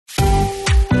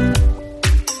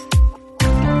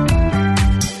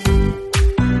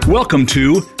Welcome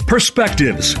to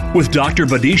Perspectives with Dr.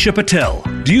 Vidisha Patel.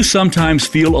 Do you sometimes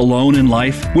feel alone in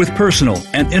life with personal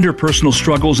and interpersonal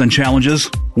struggles and challenges?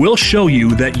 We'll show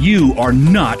you that you are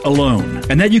not alone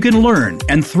and that you can learn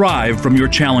and thrive from your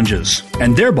challenges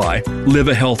and thereby live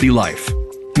a healthy life.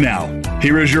 Now,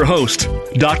 here is your host,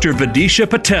 Dr. Vidisha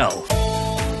Patel.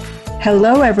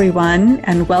 Hello, everyone,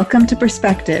 and welcome to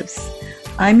Perspectives.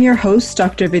 I'm your host,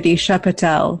 Dr. Vidisha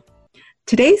Patel.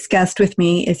 Today's guest with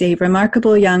me is a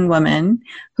remarkable young woman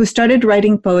who started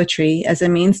writing poetry as a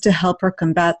means to help her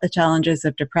combat the challenges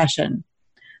of depression.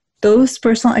 Those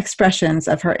personal expressions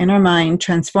of her inner mind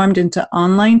transformed into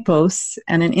online posts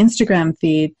and an Instagram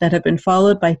feed that have been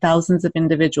followed by thousands of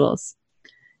individuals.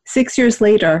 6 years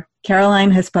later,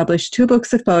 Caroline has published 2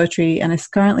 books of poetry and is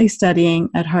currently studying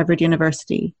at Harvard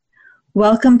University.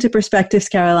 Welcome to Perspectives,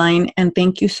 Caroline, and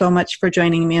thank you so much for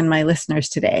joining me and my listeners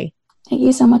today. Thank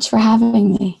you so much for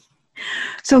having me.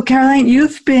 So, Caroline,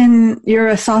 you're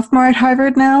a sophomore at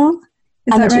Harvard now?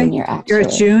 I'm a junior, actually. You're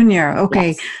a junior, okay.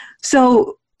 Yes.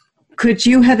 So, could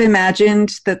you have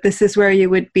imagined that this is where you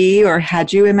would be, or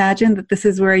had you imagined that this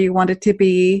is where you wanted to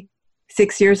be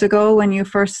 6 years ago when you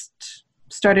first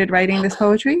started writing this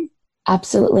poetry?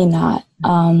 Absolutely not.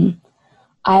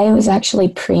 I was actually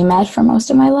pre-med for most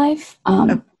of my life,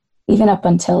 even up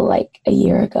until like a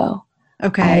year ago.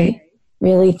 Okay. I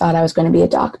really thought I was going to be a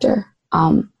doctor.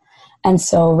 And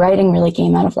so writing really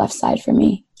came out of left side for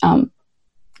me. I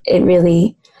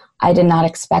did not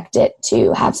expect it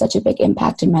to have such a big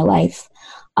impact in my life.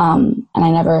 And I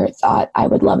never thought I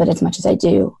would love it as much as I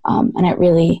do. And it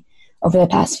really, over the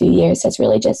past few years, has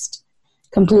really just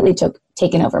completely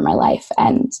taken over my life,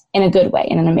 and in a good way,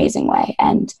 in an amazing way.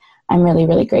 And I'm really,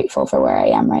 really grateful for where I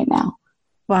am right now.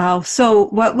 Wow. So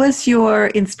what was your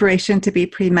inspiration to be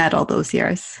pre-med all those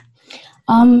years?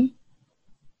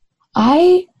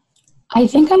 I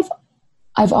think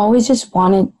I've always just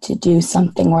wanted to do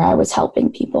something where I was helping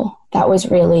people. That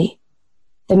was really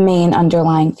the main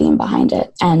underlying theme behind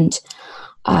it. And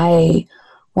I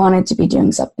wanted to be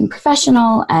doing something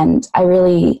professional, and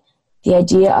the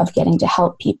idea of getting to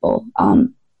help people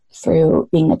through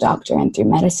being a doctor and through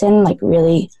medicine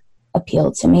really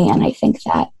appealed to me. And I think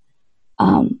that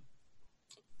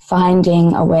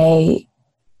finding a way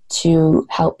to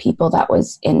help people that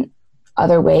was in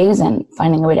other ways and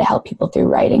finding a way to help people through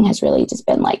writing has really just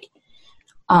been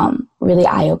really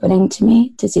eye-opening to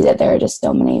me, to see that there are just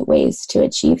so many ways to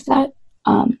achieve that.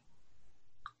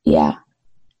 Yeah.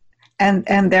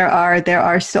 And there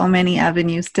are so many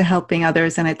avenues to helping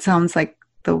others, and it sounds like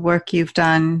the work you've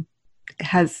done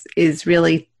is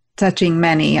really touching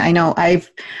many. I know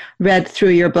I've read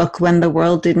through your book, When the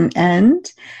World Didn't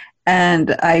End,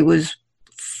 and I was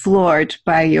floored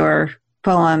by your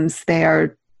poems.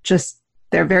 They're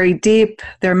very deep,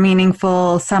 they're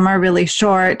meaningful, some are really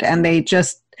short, and they're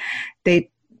just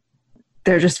very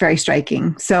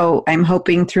striking. So I'm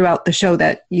hoping throughout the show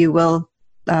that you will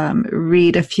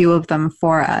read a few of them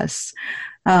for us.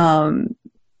 But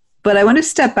I want to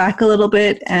step back a little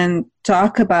bit and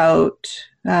talk about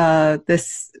how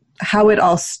it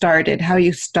all started, how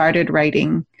you started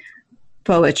writing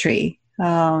poetry.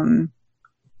 I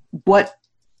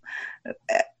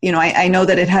know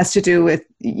that it has to do with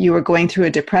you were going through a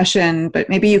depression, but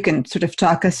maybe you can sort of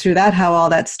talk us through that, how all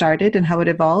that started and how it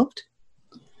evolved.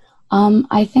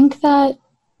 I think that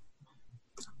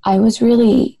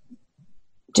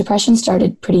depression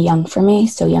started pretty young for me,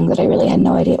 so young that I really had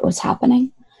no idea what was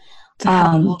happening. So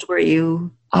how old were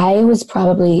you? I was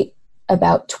probably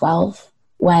about 12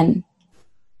 when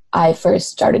I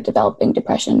first started developing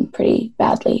depression pretty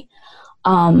badly.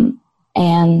 And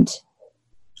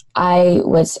I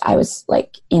was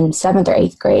in 7th or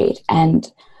 8th grade,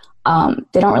 and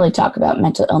they don't really talk about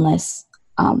mental illness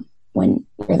when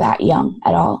you're that young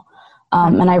at all.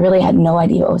 And I really had no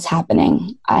idea what was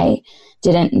happening. I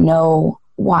didn't know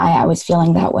why I was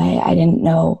feeling that way. I didn't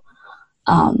know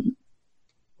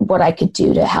what I could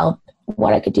do to help,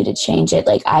 what I could do to change it.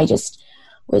 I just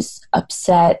was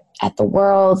upset at the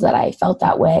world that I felt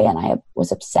that way, and I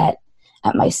was upset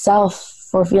at myself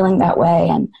for feeling that way,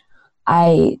 and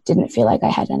I didn't feel like I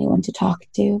had anyone to talk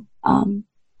to.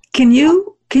 Can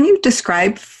you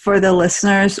describe for the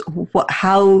listeners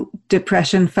how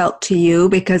depression felt to you?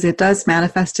 Because it does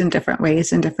manifest in different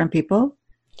ways in different people.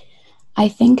 I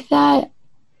think that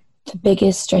the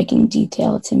biggest striking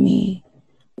detail to me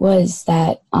was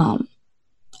that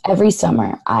every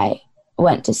summer I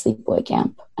went to sleepaway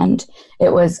camp, and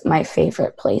it was my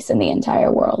favorite place in the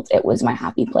entire world. It was my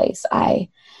happy place. I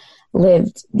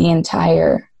lived the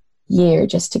entire year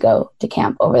just to go to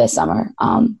camp over the summer.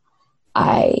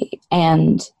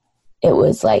 it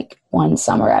was like one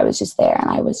summer I was just there and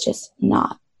I was just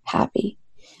not happy.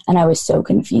 And I was so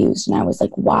confused. And I was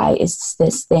like, why is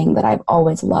this thing that I've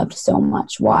always loved so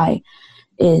much? Why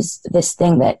is this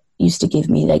thing that used to give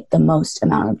me like the most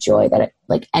amount of joy that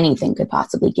like anything could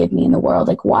possibly give me in the world?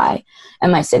 Like, why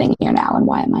am I sitting here now and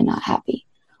why am I not happy?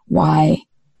 Why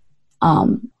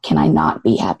can I not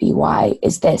be happy? Why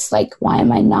is this like, why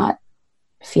am I not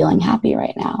feeling happy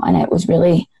right now? And it was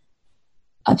really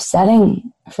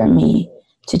upsetting for me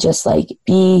to just like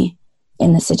be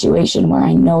in the situation where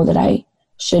I know that I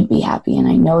should be happy and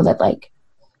I know that like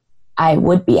I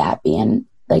would be happy and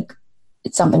like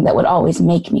it's something that would always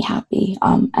make me happy.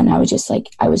 And I was just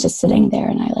sitting there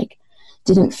and I like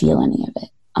didn't feel any of it.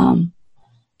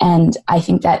 And I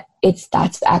think that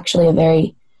that's actually a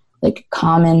very like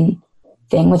common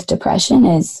thing with depression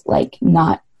is like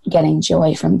not getting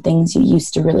joy from things you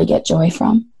used to really get joy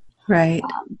from. Right.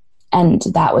 And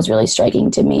that was really striking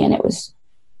to me. And it was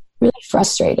really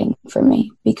frustrating for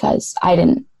me because I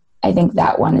think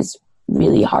that one is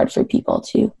really hard for people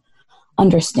to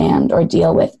understand or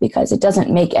deal with because it doesn't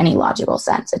make any logical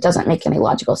sense. It doesn't make any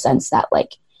logical sense that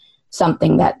like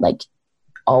something that like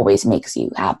always makes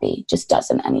you happy just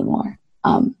doesn't anymore.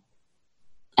 And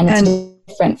it's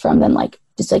different from than like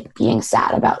just like being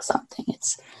sad about something.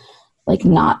 It's like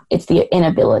it's the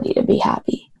inability to be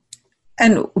happy.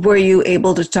 And were you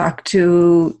able to talk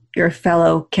to your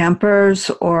fellow campers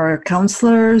or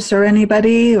counselors or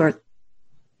anybody or?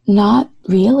 Not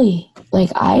really.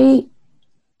 Like I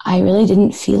really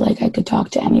didn't feel like I could talk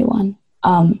to anyone.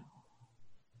 And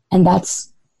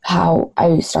that's how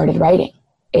I started writing,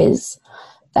 is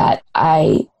that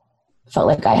I felt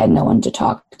like I had no one to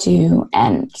talk to.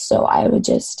 And so I would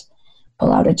just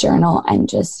pull out a journal and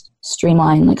just stream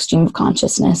of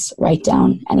consciousness, write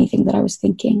down anything that I was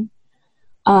thinking.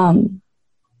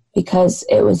 Because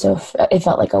it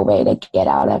felt like a way to get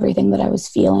out everything that I was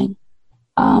feeling.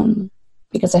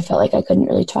 Because I felt like I couldn't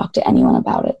really talk to anyone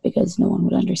about it because no one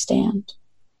would understand.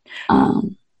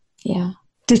 Yeah.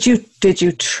 Did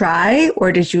you try,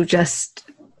 or did you just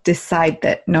decide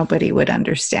that nobody would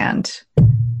understand?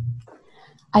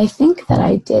 I think that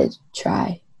I did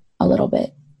try a little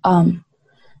bit.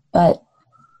 But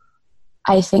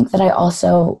I think that I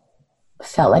also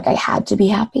felt like I had to be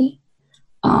happy.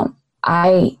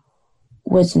 I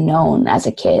was known as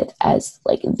a kid as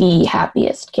like the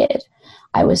happiest kid.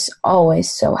 I was always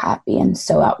so happy and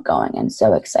so outgoing and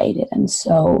so excited and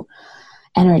so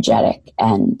energetic.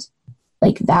 And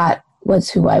like that was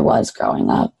who I was growing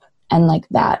up. And like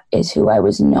that is who I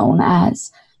was known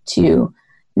as to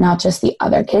not just the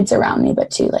other kids around me,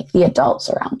 but to like the adults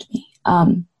around me.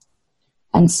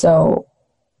 And so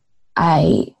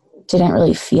I didn't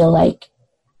really feel like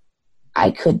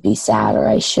I could be sad or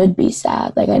I should be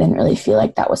sad. Like I didn't really feel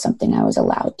like that was something I was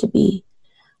allowed to be.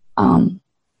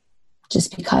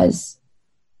 Just because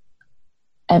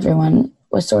everyone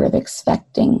was sort of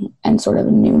expecting and sort of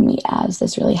knew me as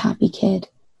this really happy kid.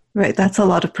 Right. That's a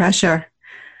lot of pressure.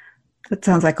 That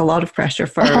sounds like a lot of pressure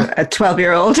for a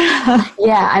 12-year-old.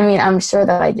 Yeah. I mean, I'm sure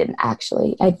that I didn't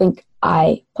actually. I think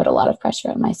I put a lot of pressure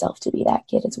on myself to be that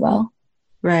kid as well.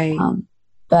 Right.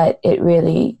 But it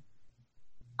really,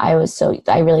 I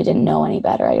really didn't know any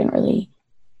better. I didn't really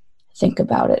think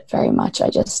about it very much. I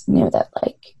just knew that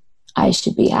like I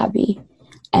should be happy,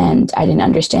 and I didn't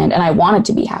understand, and I wanted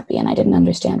to be happy, and I didn't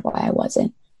understand why I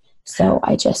wasn't. So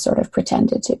I just sort of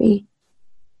pretended to be.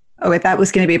 Oh, that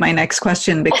was going to be my next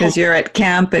question, because you're at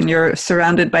camp and you're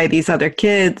surrounded by these other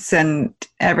kids and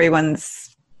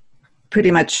everyone's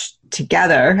pretty much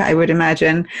together, I would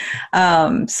imagine.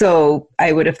 So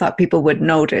I would have thought people would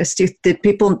notice.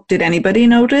 Did anybody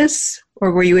notice,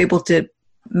 or were you able to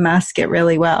mask it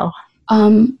really well?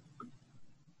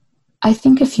 I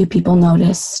think a few people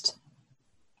noticed,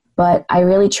 but I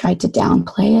really tried to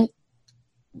downplay it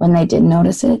when they did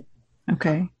notice it.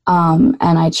 Okay. And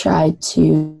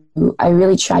I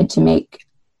really tried to make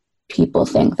people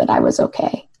think that I was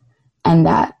okay and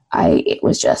that it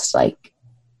was just like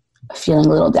feeling a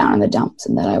little down in the dumps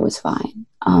and that I was fine.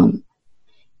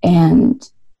 And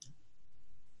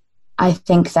I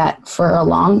think that for a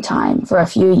long time, for a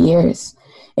few years,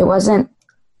 it wasn't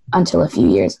until a few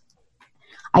years,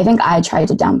 I think I tried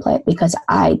to downplay it because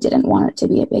I didn't want it to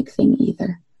be a big thing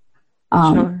either.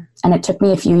 Sure. And it took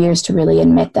me a few years to really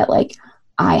admit that like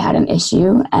I had an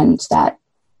issue and that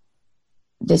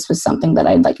this was something that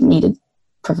I like needed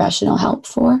professional help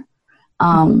for.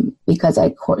 Because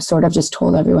I sort of just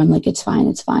told everyone like, it's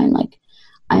fine. Like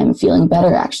I'm feeling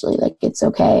better actually, like it's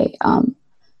okay. And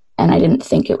I didn't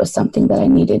think it was something that I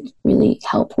needed really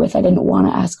help with. I didn't want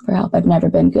to ask for help. I've never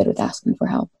been good with asking for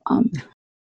help.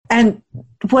 And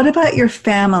what about your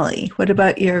family? What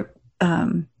about your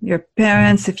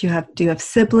parents? Do you have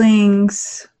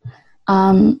siblings?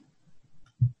 I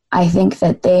think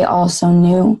that they also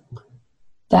knew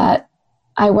that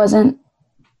I wasn't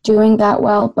doing that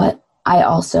well, but I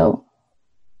also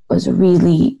was I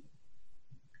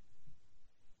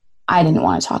didn't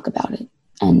want to talk about it.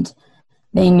 And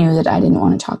they knew that I didn't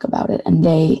want to talk about it. And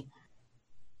they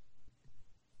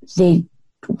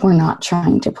were not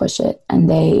trying to push it. And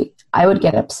I would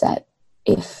get upset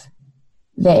if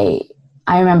I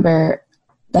remember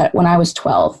that when I was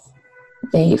 12,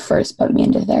 they first put me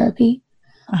into therapy.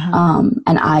 And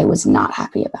I was not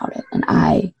happy about it. And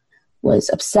I was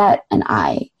upset, and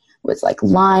I was like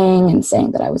lying and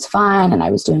saying that I was fine, and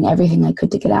I was doing everything I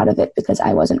could to get out of it because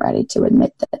I wasn't ready to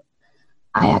admit that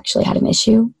I actually had an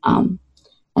issue.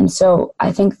 And so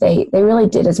I think they really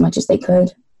did as much as they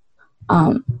could.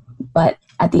 But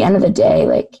at the end of the day,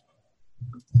 like,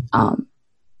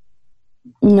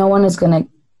 no one is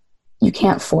you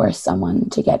can't force someone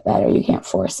to get better. You can't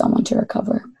force someone to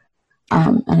recover.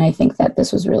 And I think that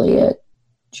this was really a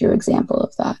true example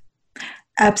of that.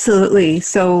 Absolutely.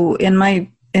 So in my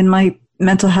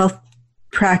mental health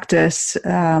practice,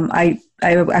 I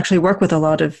actually work with a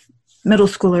lot of middle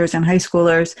schoolers and high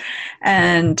schoolers,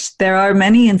 and there are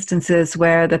many instances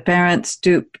where the parents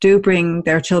do bring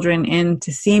their children in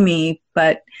to see me,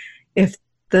 but if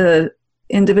the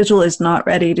individual is not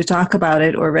ready to talk about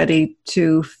it or ready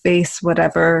to face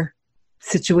whatever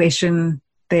situation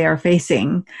they are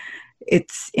facing,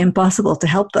 it's impossible to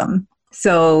help them.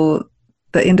 So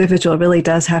the individual really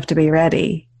does have to be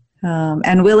ready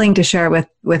and willing to share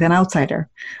with an outsider.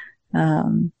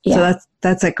 So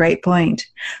that's a great point.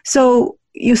 So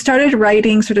you started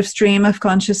writing sort of stream of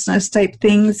consciousness type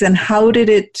things, and how did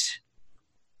it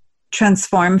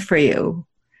transform for you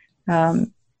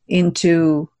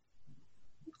into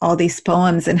all these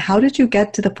poems? And how did you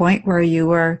get to the point where you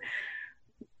were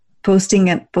posting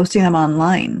them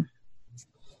online?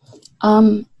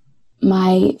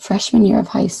 My freshman year of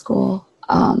high school,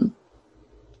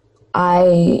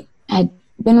 I had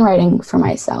been writing for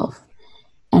myself,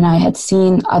 and I had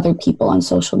seen other people on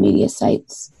social media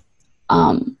sites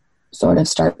sort of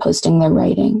start posting their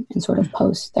writing and sort of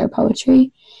post their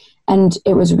poetry. And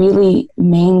it was really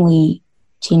mainly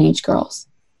teenage girls.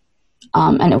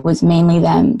 And it was mainly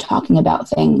them talking about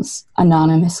things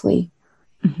anonymously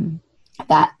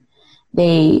that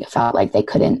they felt like they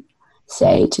couldn't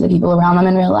say to the people around them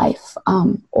in real life,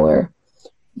 or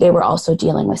they were also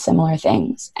dealing with similar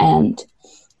things. And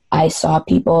I saw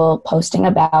people posting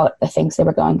about the things they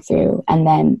were going through and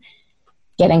then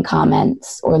getting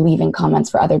comments or leaving comments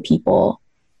for other people.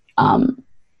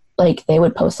 Like they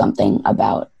would post something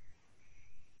about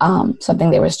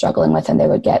something they were struggling with, and they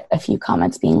would get a few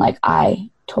comments being like, I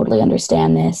totally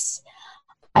understand this.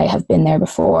 I have been there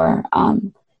before.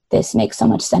 This makes so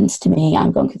much sense to me.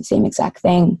 I'm going through the same exact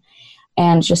thing.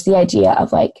 And just the idea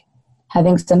of like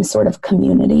having some sort of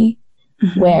community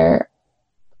where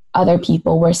other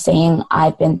people were saying,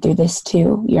 I've been through this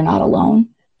too. You're not alone.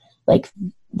 Like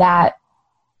that,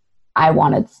 I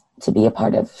wanted to be a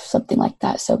part of something like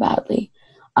that so badly.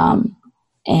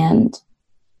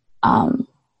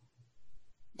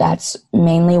 That's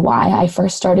mainly why I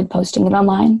first started posting it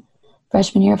online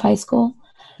freshman year of high school,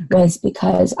 was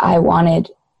because I wanted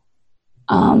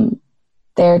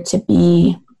there to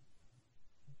be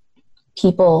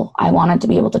people, I wanted to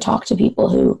be able to talk to people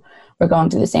who were going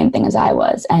through the same thing as I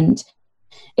was. And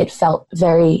it felt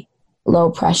very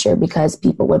low pressure because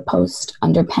people would post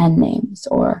under pen names,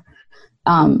 or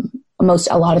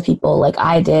a lot of people, like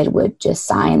I did, would just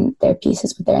sign their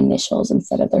pieces with their initials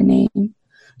instead of their name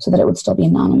so that it would still be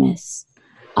anonymous.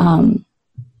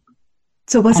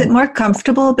 So was it more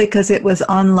comfortable because it was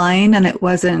online and it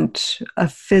wasn't a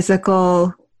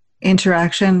physical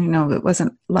interaction? You know, it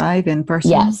wasn't live in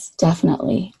person? Yes,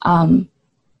 definitely.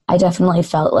 I definitely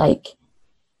felt like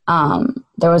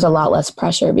there was a lot less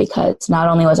pressure because not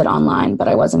only was it online, but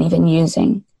I wasn't even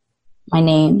using my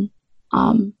name.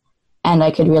 And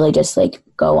I could really just like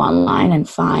go online and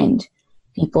find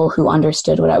people who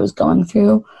understood what I was going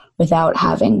through without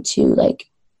having to like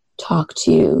talk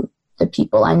to the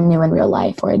people I knew in real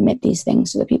life or admit these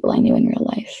things to the people I knew in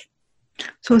real life.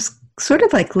 So it's sort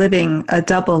of like living a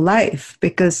double life,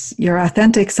 because your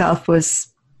authentic self was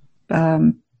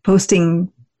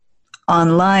posting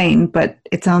online, but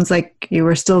it sounds like you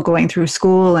were still going through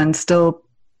school and still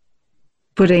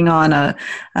putting on a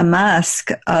mask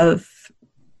of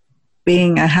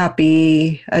being a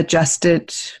happy,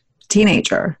 adjusted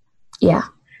teenager. Yeah,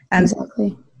 and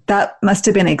exactly. That must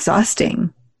have been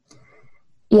exhausting.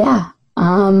 Yeah,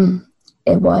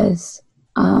 it was.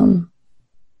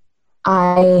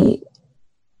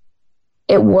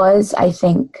 It was, I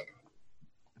think,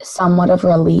 somewhat of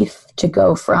relief to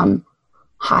go from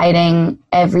hiding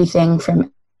everything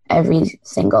from every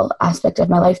single aspect of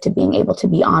my life to being able to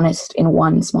be honest in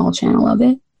one small channel of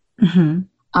it. Mm-hmm.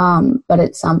 But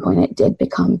at some point it did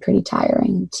become pretty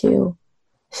tiring to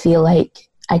feel like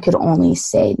I could only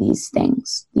say these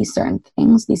things, these certain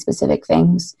things, these specific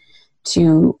things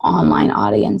to online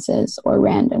audiences or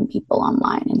random people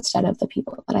online instead of the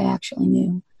people that I actually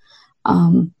knew.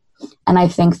 And I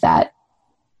think that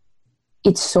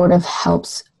it sort of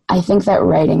helps. I think that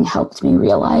writing helped me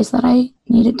realize that I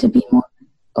needed to be more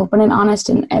open and honest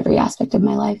in every aspect of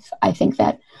my life. I think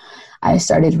that I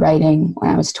started writing when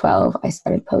I was 12. I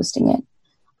started posting it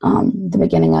the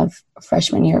beginning of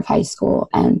freshman year of high school.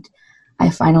 And I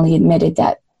finally admitted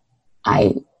that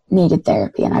I needed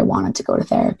therapy and I wanted to go to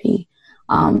therapy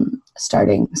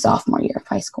starting sophomore year of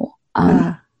high school.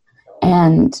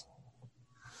 And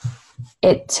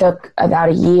it took about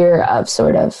a year of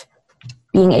sort of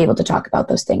being able to talk about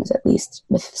those things, at least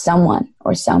with someone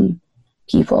or some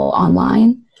people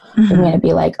online, for me to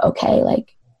be like, okay,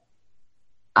 like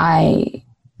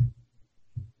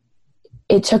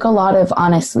it took a lot of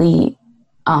honestly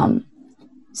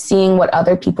seeing what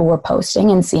other people were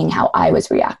posting and seeing how I was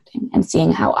reacting and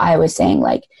seeing how I was saying,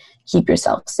 like, keep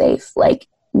yourself safe, like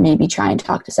maybe try and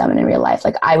talk to someone in real life.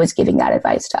 Like I was giving that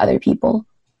advice to other people.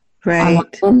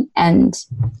 Right. And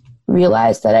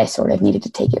realized that I sort of needed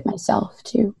to take it myself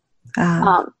too.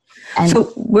 And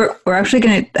so we're actually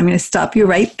I'm going to stop you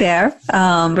right there.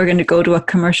 We're going to go to a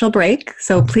commercial break.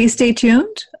 So please stay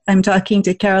tuned. I'm talking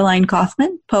to Caroline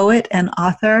Kaufman, poet and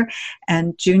author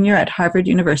and junior at Harvard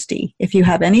University. If you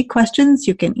have any questions,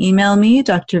 you can email me,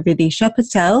 Dr. Vidisha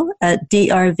Patel at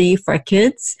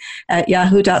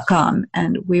drvforkids@yahoo.com,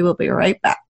 and we will be right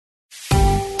back.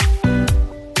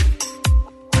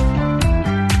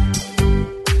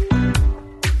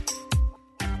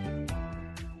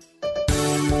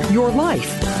 Your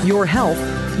life, your health,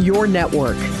 your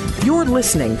network. You're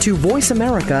listening to Voice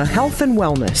America Health and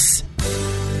Wellness.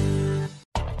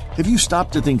 Have you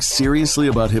stopped to think seriously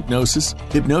about hypnosis?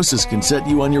 Hypnosis can set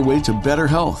you on your way to better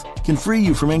health, can free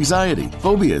you from anxiety,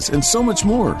 phobias, and so much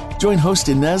more. Join host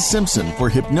Inez Simpson for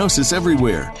Hypnosis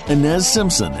Everywhere. Inez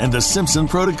Simpson and the Simpson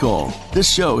Protocol.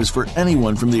 This show is for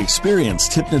anyone from the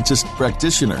experienced hypnotist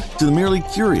practitioner to the merely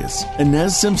curious.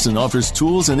 Inez Simpson offers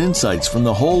tools and insights from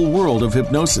the whole world of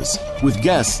hypnosis, with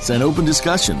guests and open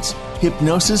discussions.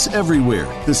 Hypnosis Everywhere.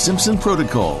 The Simpson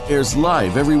Protocol airs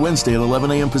live every Wednesday at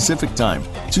 11 a.m. Pacific Time,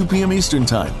 2 p.m. Eastern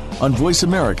Time on Voice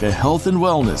America Health and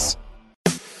Wellness.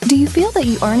 Do you feel that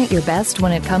you aren't at your best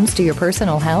when it comes to your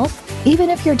personal health? Even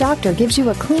if your doctor gives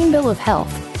you a clean bill of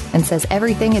health and says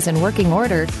everything is in working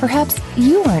order, perhaps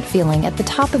you aren't feeling at the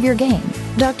top of your game.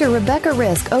 Dr. Rebecca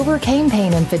Risk overcame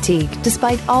pain and fatigue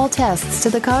despite all tests to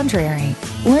the contrary.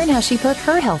 Learn how she put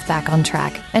her health back on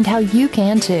track and how you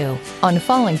can too on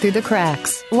Falling Through the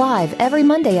Cracks, live every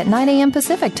Monday at 9 a.m.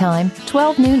 Pacific Time,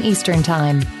 12 noon Eastern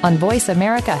Time on Voice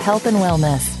America Health and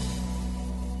Wellness.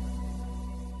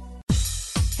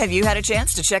 Have you had a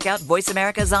chance to check out Voice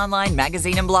America's online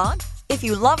magazine and blog? If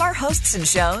you love our hosts and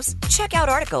shows, check out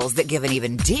articles that give an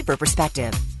even deeper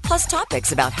perspective, plus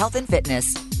topics about health and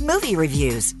fitness, movie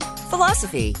reviews,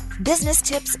 philosophy, business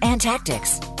tips and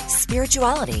tactics,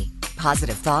 spirituality,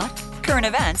 positive thought, current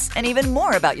events, and even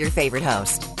more about your favorite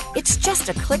host. It's just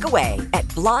a click away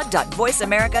at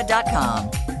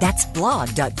blog.voiceamerica.com. That's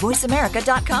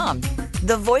blog.voiceamerica.com.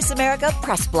 The Voice America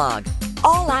Press Blog.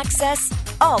 All access,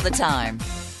 all the time.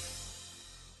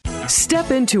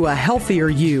 Step into a healthier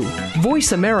you.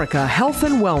 Voice America Health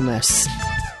and Wellness.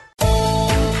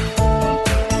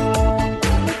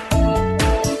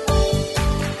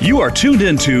 You are tuned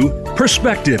into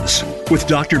Perspectives with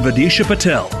Dr. Vidisha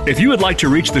Patel. If you would like to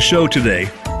reach the show today,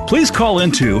 please call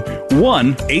into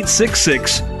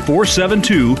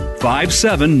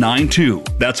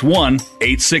 1-866-472-5792. That's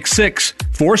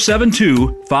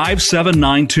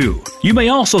 1-866-472-5792. You may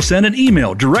also send an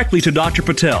email directly to Dr.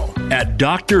 Patel at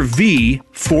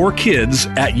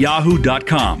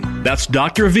drv4kids@yahoo.com. That's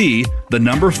Dr. V, the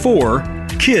number 4,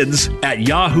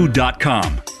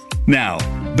 kids@yahoo.com. Now,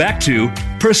 back to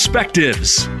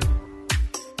Perspectives.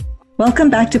 Welcome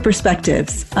back to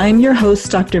Perspectives. I'm your host,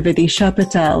 Dr. Vidisha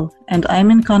Patel, and I'm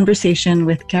in conversation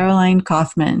with Caroline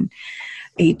Kaufman,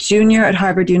 a junior at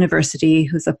Harvard University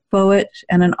who's a poet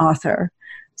and an author.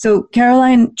 So,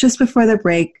 Caroline, just before the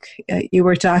break, you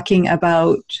were talking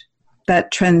about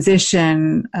that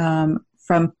transition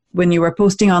from when you were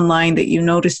posting online that you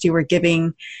noticed you were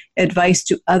giving advice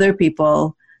to other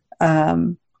people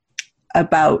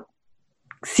about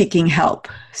seeking help.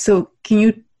 So can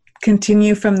you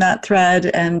continue from that thread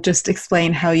and just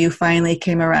explain how you finally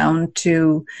came around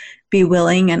to be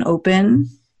willing and open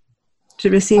to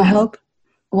receive help?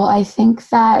 Well, I think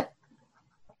that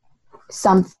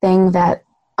something that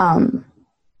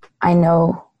I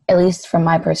know, at least from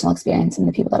my personal experience and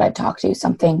the people that I've talked to,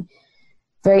 something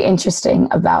very interesting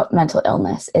about mental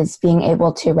illness is being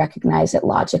able to recognize it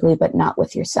logically, but not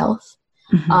with yourself,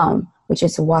 which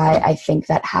is why I think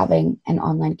that having an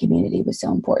online community was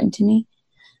so important to me,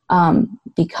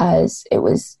 because it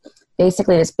was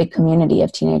basically this big community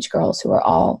of teenage girls who were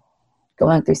all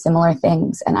going through similar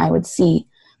things, and I would see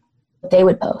what they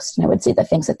would post, and I would see the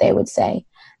things that they would say,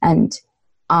 and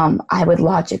I would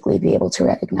logically be able to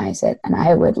recognize it, and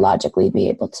I would logically be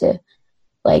able to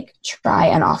like try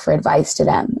and offer advice to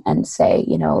them and say,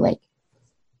 you know, like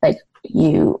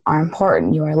you are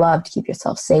important, you are loved, keep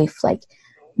yourself safe. Like,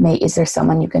 is there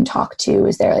someone you can talk to?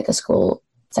 Is there like a school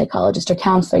psychologist or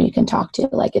counselor you can talk to?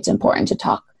 Like, it's important to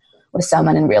talk with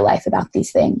someone in real life about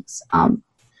these things.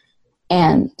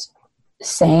 And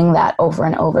saying that over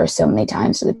and over so many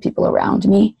times to the people around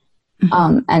me,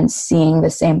 and seeing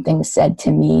the same thing said to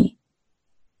me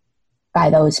by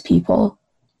those people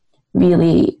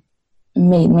really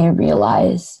made me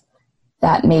realize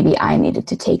that maybe I needed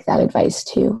to take that advice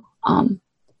too.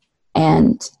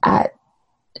 And at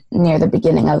near the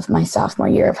beginning of my sophomore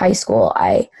year of high school,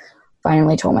 I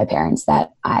finally told my parents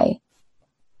that I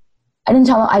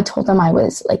told them I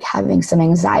was like having some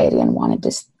anxiety and wanted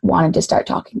to start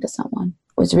talking to someone,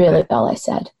 was really all I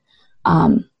said.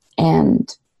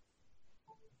 And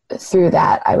through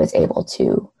that,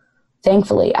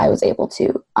 thankfully I was able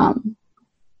to,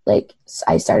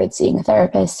 I started seeing a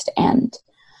therapist, and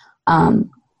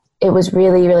it was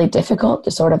really, really difficult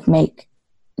to sort of make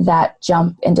that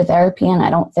jump into therapy. And I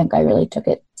don't think I really took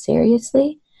it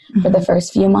seriously for the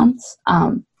first few months.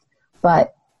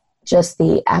 But just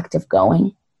the act of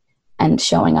going and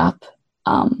showing up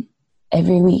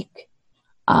every week,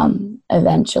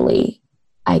 eventually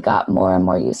I got more and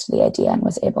more used to the idea and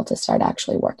was able to start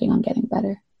actually working on getting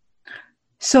better.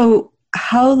 So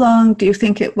how long do you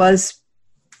think it was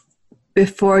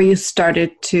before you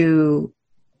started to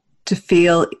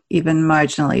feel even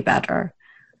marginally better?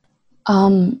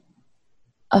 A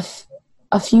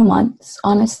few months,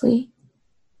 honestly.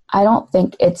 I don't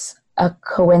think it's a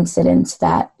coincidence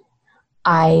that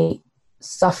I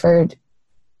suffered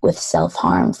with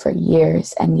self-harm for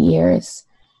years and years,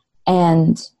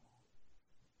 and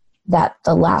that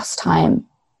the last time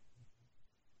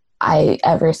I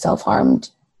ever self-harmed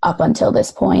up until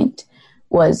this point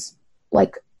was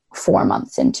like 4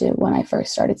 months into when I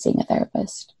first started seeing a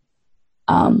therapist.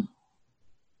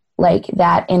 Like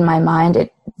that in my mind,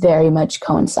 it very much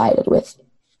coincided with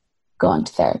going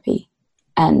to therapy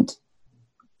and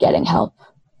getting help.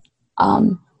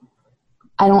 I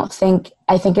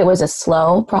think it was a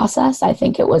slow process. I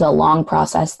think it was a long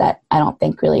process that I don't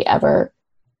think really ever,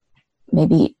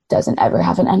 maybe doesn't ever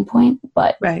have an endpoint,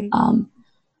 but right.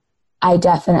 I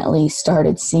definitely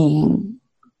started seeing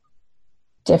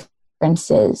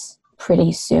differences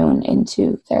pretty soon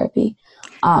into therapy,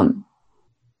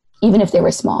 even if they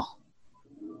were small.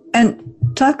 And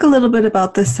talk a little bit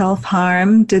about the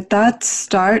self-harm. Did that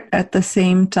start at the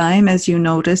same time as you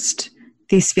noticed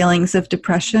these feelings of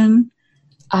depression?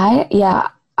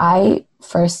 The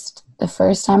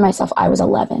first time myself, I was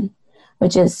 11,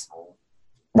 which is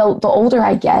the older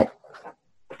I get,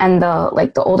 and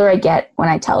the older I get when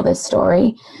I tell this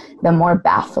story, the more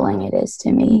baffling it is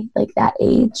to me, like that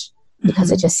age,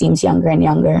 because it just seems younger and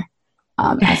younger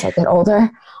as I get older.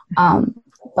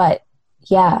 But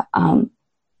yeah,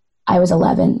 I was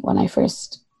 11 when I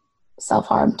first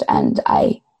self-harmed, and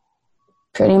I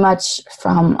pretty much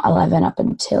from 11 up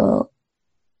until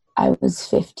I was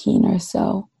 15 or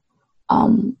so,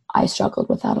 I struggled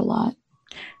with that a lot.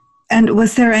 And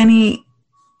was there any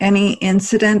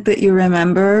incident that you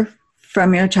remember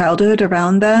from your childhood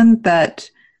around then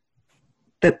that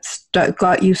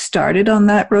got you started on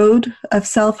that road of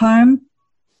self-harm?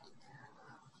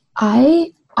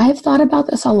 I've thought about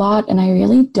this a lot, and I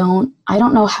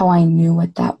don't know how I knew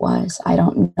what that was. I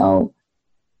don't know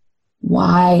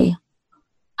why.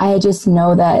 I just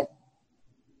know that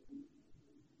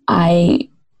I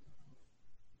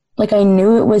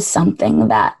knew it was something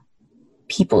that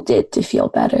people did to feel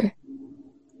better.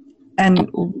 And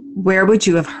where would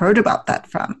you have heard about that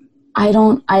from? I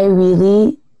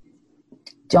really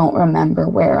don't remember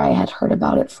where I had heard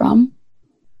about it from.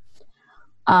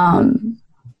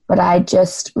 But I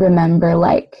just remember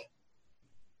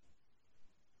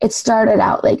it started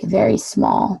out very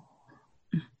small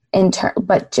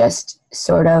but just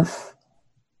sort of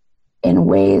in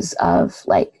ways of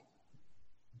like,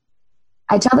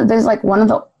 I tell that there's like one of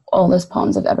the oldest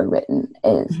poems I've ever written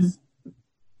is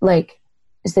like,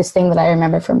 is this thing that I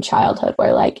remember from childhood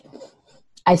where like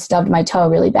I stubbed my toe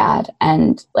really bad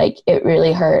and like it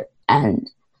really hurt. And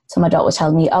some adult was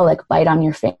telling me, oh, like bite on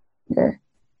your finger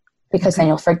because then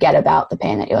you'll forget about the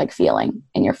pain that you're like feeling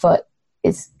in your foot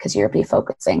is because you'll be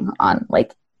focusing on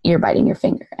like you're biting your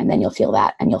finger and then you'll feel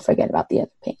that and you'll forget about the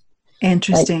other pain.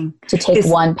 Interesting. Like, to take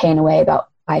one pain away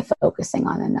by focusing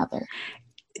on another.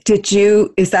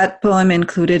 Is that poem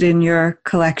included in your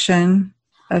collection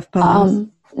of poems?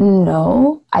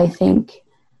 No, I think,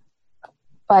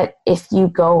 but if you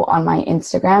go on my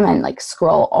Instagram and like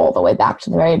scroll all the way back to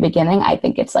the very beginning, I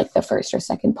think it's like the first or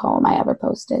second poem I ever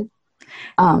posted.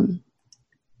 Yeah.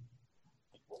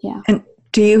 And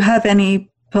do you have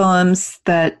any poems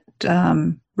that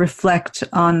reflect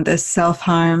on this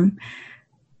self-harm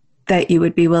that you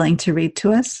would be willing to read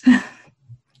to us?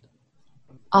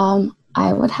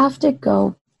 I would have to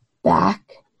go back.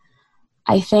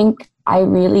 I think I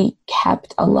really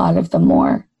kept a lot of the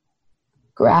more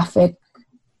graphic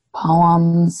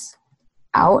poems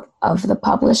out of the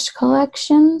published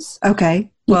collections.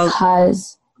 Okay. Well,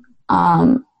 because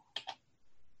I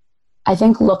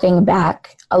think looking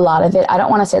back, a lot of it, I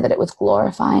don't want to say that it was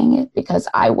glorifying it because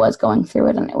I was going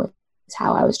through it and it was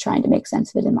how I was trying to make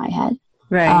sense of it in my head.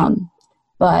 Right.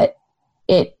 But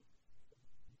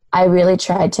I really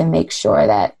tried to make sure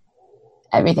that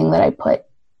everything that I put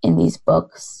in these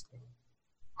books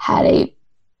had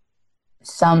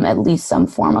at least some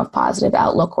form of positive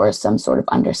outlook or some sort of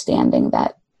understanding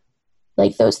that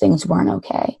like those things weren't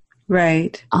okay.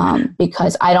 Right.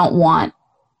 Because I don't want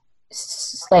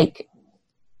like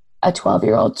a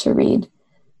 12-year-old to read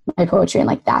my poetry and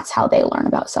like that's how they learn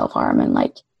about self-harm and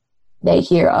like they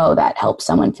hear, oh, that helps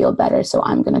someone feel better, so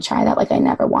I'm going to try that. Like I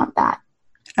never want that.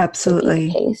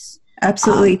 Absolutely. Case.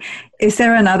 Absolutely. Is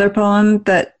there another poem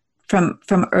that from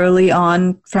early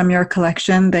on from your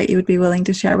collection that you would be willing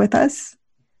to share with us?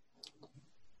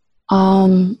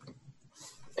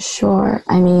 Sure.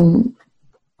 I mean,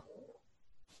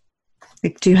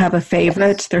 like, do you have a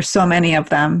favorite? Yes. There's so many of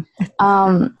them.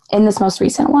 In this most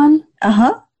recent one?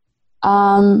 Uh-huh.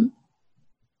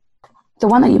 The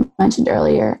one that you mentioned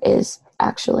earlier is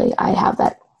actually, I have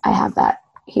that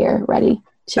here ready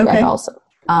to read also.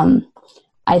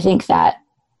 I think that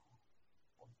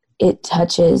it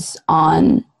touches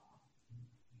on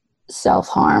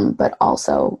self-harm, but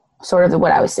also sort of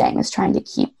what I was saying is trying to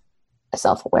keep a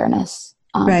self-awareness.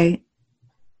 Right.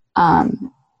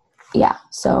 Yeah.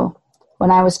 So when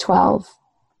I was 12,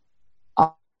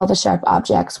 all the sharp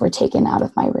objects were taken out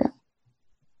of my room.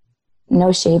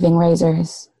 No shaving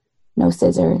razors, no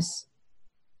scissors,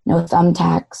 no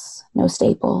thumbtacks, no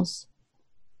staples.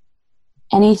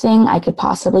 Anything I could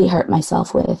possibly hurt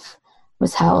myself with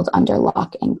was held under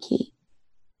lock and key.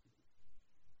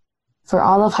 For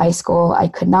all of high school, I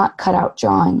could not cut out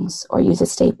drawings or use a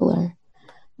stapler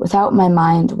without my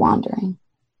mind wandering.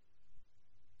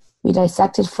 We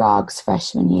dissected frogs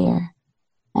freshman year,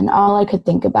 and all I could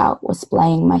think about was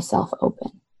splaying myself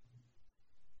open.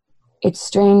 It's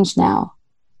strange now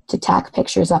to tack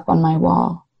pictures up on my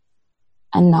wall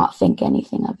and not think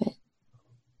anything of it.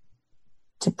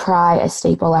 To pry a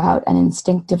staple out and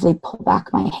instinctively pull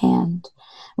back my hand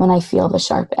when I feel the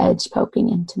sharp edge poking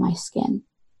into my skin.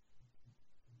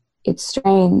 It's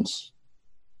strange,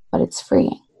 but it's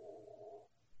freeing.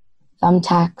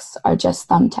 Thumbtacks are just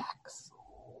thumbtacks.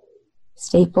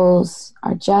 Staples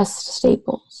are just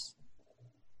staples.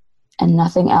 And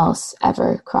nothing else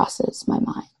ever crosses my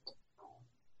mind.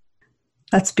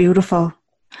 That's beautiful.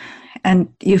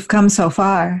 And you've come so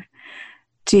far.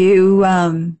 Do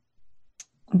you...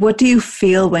 what do you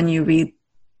feel when you read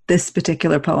this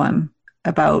particular poem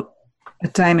about a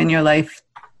time in your life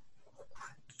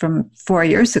from 4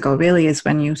 years ago, really, is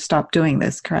when you stopped doing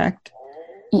this, correct?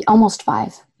 Almost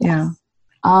 5. Yes.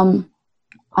 Yeah.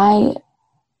 I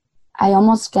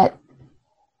almost get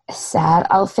sad.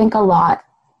 I'll think a lot,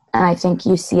 and I think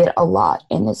you see it a lot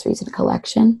in this recent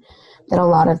collection, that a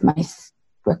lot of my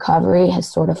recovery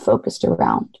has sort of focused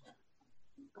around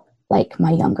like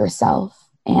my younger self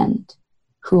and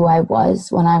who I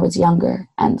was when I was younger.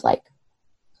 And like,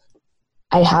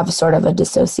 I have sort of a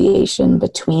dissociation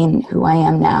between who I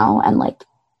am now and like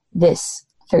this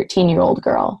 13-year-old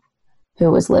girl who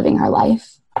was living her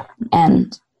life.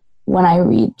 And when I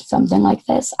read something like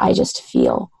this, I just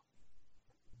feel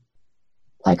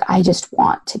like I just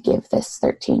want to give this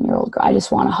 13-year-old girl, I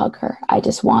just want to hug her. I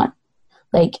just want,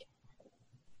 like,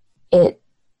 it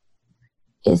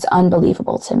is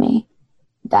unbelievable to me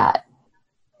that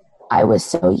I was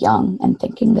so young and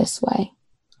thinking this way.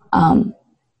 And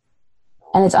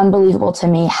it's unbelievable to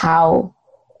me how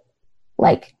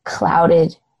like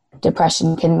clouded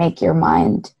depression can make your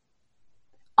mind,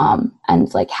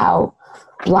 and like how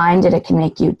blinded it can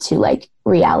make you to like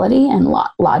reality and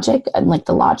logic, and like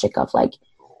the logic of like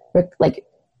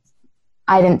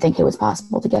I didn't think it was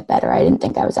possible to get better. I didn't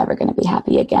think I was ever going to be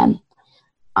happy again.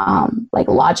 Like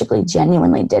logically,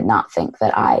 genuinely did not think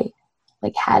that I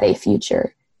like had a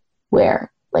future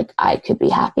where like I could be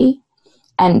happy.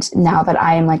 And now that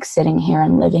I am like sitting here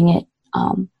and living it,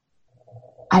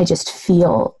 I just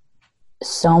feel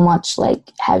so much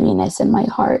like heaviness in my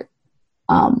heart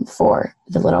for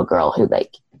the little girl who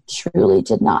like truly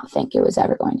did not think it was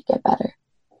ever going to get better.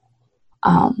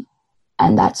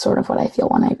 And that's sort of what I feel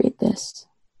when I read this.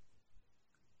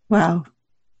 Wow.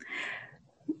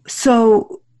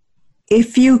 So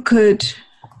if you could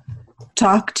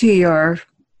talk to your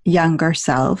younger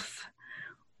self,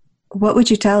 what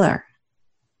would you tell her?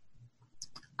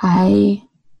 I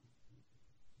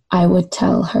would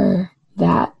tell her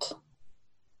that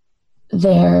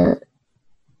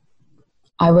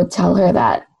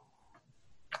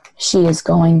she is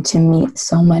going to meet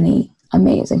so many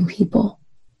amazing people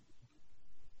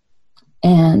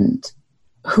and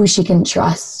who she can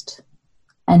trust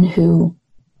and who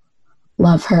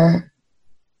love her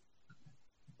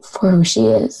for who she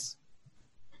is.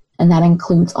 And that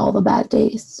includes all the bad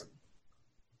days.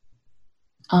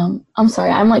 I'm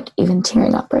sorry, I'm like even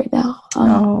tearing up right now.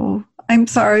 Oh, I'm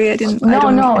sorry.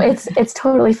 No, it's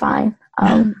totally fine.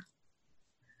 I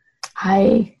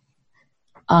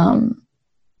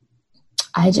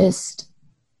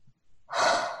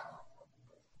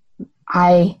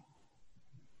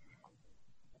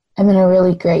am in a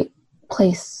really great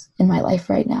place in my life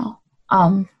right now.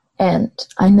 And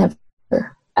I never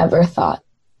ever thought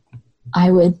I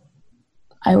would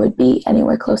be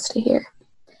anywhere close to here.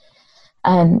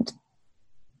 And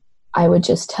I would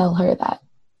just tell her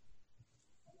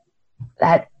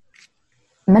that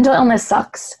mental illness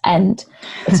sucks, and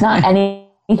it's not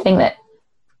anything that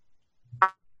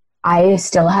I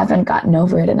still haven't gotten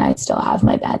over it, and I still have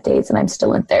my bad days, and I'm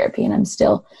still in therapy, and I'm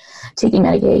still taking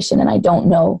medication, and I don't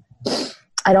know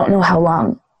how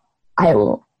long I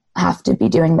will have to be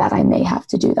doing that. I may have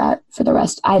to do that for the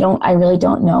rest. I really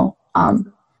don't know.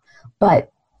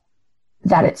 But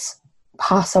that it's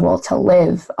possible to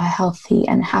live a healthy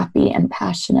and happy and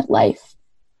passionate life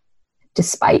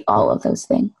despite all of those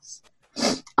things.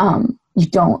 You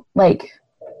don't I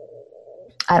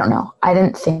don't know. I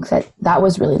didn't think that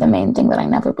was really the main thing that I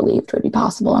never believed would be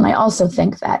possible. And I also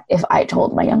think that if I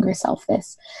told my younger self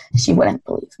this, she wouldn't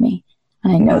believe me.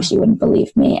 And I know she wouldn't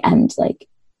believe me. And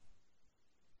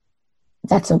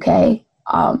that's okay.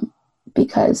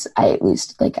 Because I at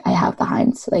least I have the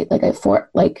hindsight,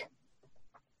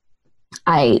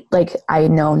 I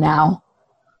know now,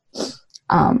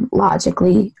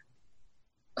 logically.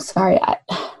 Sorry.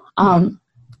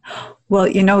 Well,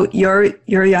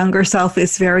 your younger self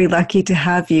is very lucky to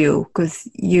have you, because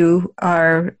you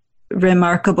are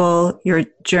remarkable. Your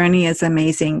journey is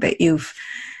amazing, that you've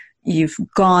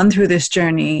gone through this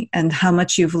journey and how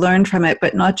much you've learned from it,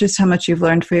 but not just how much you've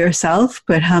learned for yourself,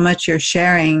 but how much you're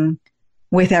sharing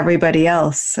with everybody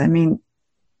else. I mean,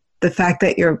 the fact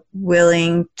that you're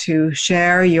willing to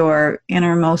share your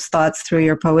innermost thoughts through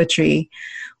your poetry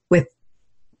with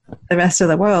the rest of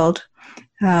the world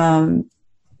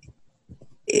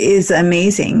is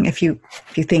amazing. If you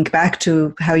think back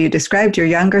to how you described your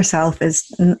younger self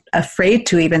as afraid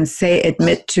to even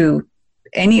admit to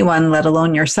anyone, let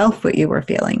alone yourself, what you were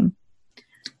feeling.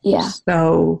 Yeah.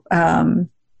 So I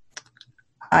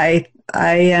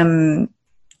am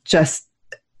just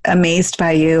amazed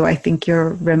by you. I think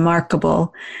you're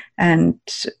remarkable, and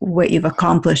what you've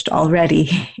accomplished already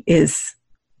is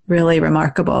really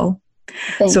remarkable.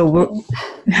 Thank you.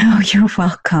 You're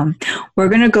welcome. We're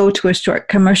going to go to a short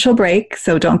commercial break,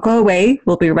 so don't go away.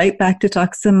 We'll be right back to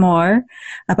talk some more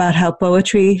about how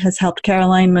poetry has helped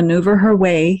Caroline maneuver her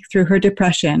way through her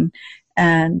depression,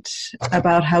 and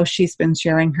about how she's been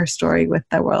sharing her story with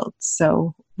the world.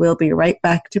 So we'll be right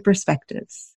back to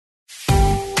Perspectives.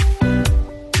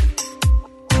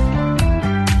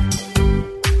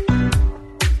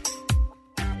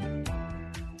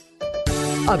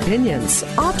 Opinions,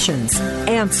 options,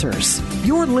 answers.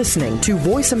 You're listening to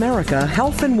Voice America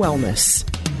Health and Wellness.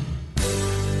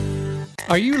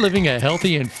 Are you living a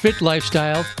healthy and fit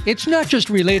lifestyle? It's not just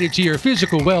related to your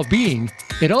physical well-being.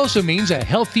 It also means a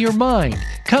healthier mind,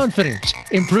 confidence,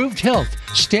 improved health,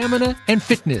 stamina, and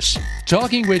fitness.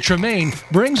 Talking with Tremaine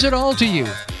brings it all to you.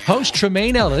 Host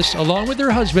Tremaine Ellis, along with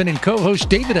her husband and co-host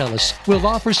David Ellis, will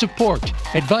offer support,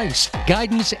 advice,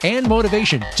 guidance, and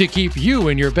motivation to keep you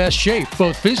in your best shape,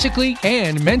 both physically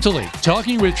and mentally.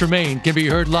 Talking with Tremaine can be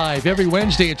heard live every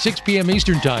Wednesday at 6 p.m.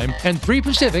 Eastern Time and 3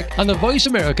 Pacific on the Voice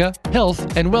America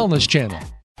Health and Wellness Channel.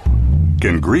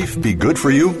 Can grief be good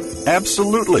for you?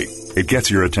 Absolutely. It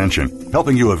gets your attention,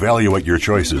 helping you evaluate your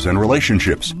choices and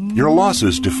relationships. Your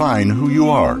losses define who you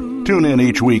are. Tune in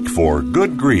each week for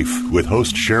Good Grief with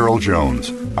host Cheryl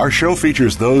Jones. Our show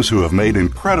features those who have made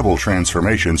incredible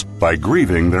transformations by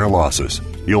grieving their losses.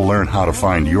 You'll learn how to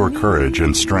find your courage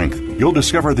and strength. You'll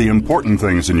discover the important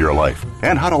things in your life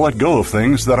and how to let go of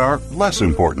things that are less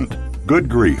important. Good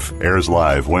Grief airs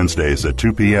live Wednesdays at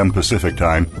 2 p.m. Pacific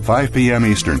Time, 5 p.m.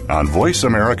 Eastern on Voice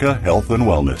America Health and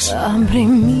Wellness.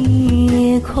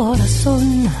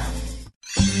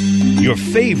 Your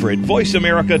favorite Voice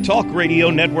America Talk Radio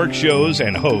Network shows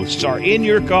and hosts are in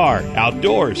your car,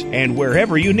 outdoors, and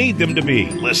wherever you need them to be.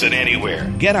 Listen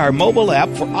anywhere. Get our mobile app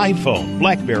for iPhone,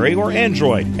 BlackBerry, or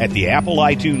Android at the Apple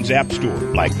iTunes App Store,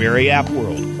 BlackBerry App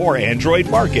World, or Android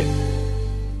Market.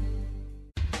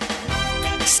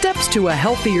 Steps to a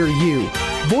healthier you.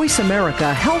 Voice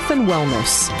America Health and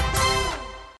Wellness.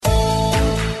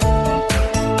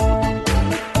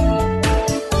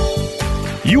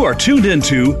 You are tuned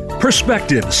into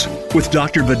Perspectives with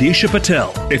Dr. Vidisha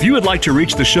Patel. If you would like to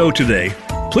reach the show today,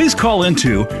 please call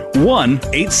into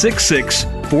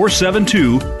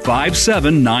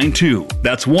 1-866-472-5792.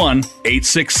 That's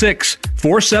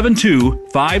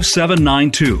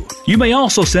 1-866-472-5792. You may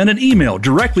also send an email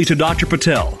directly to Dr.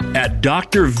 Patel at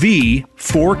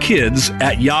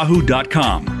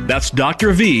drv4kids@yahoo.com. That's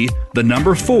Dr. V, the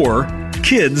number 4,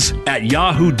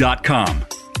 kids@yahoo.com.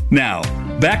 Now,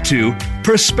 back to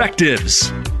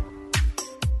Perspectives.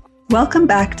 Welcome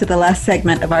back to the last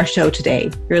segment of our show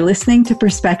today. You're listening to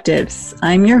Perspectives.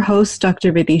 I'm your host,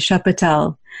 Dr. Vidisha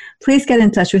Patel. Please get in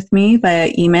touch with me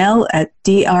via email at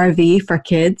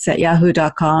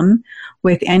drvforkids@yahoo.com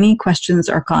with any questions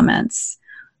or comments.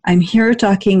 I'm here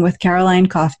talking with Caroline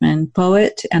Kaufman,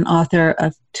 poet and author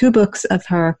of 2 books of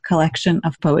her collection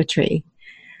of poetry.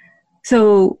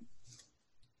 So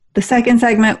the second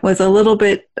segment was a little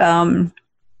bit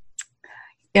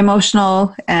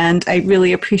emotional, and I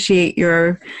really appreciate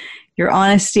your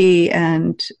honesty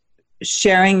and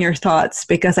sharing your thoughts,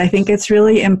 because I think it's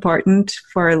really important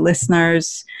for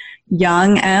listeners,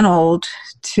 young and old,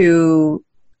 to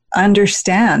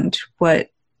understand what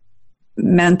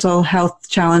mental health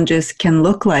challenges can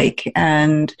look like,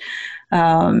 and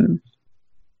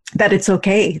that it's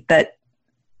okay that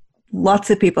lots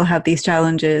of people have these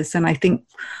challenges. And I think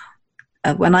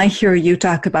when I hear you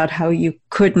talk about how you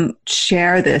couldn't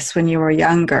share this when you were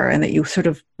younger and that you sort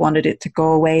of wanted it to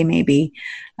go away maybe,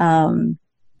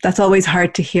 that's always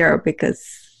hard to hear, because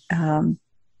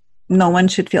no one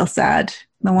should feel sad.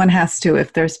 No one has to,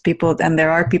 if there's people, and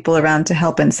there are people around to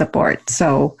help and support.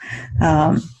 So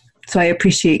I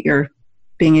appreciate your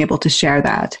being able to share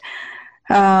that.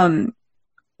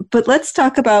 But let's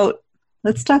talk about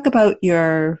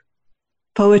your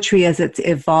poetry as it's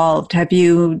evolved. Have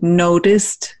you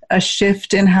noticed a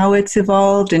shift in how it's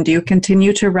evolved, and do you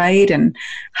continue to write, and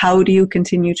how do you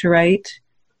continue to write?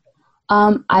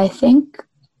 I think,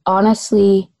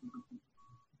 honestly,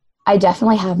 I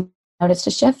definitely have noticed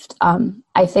a shift.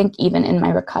 I think even in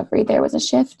my recovery, there was a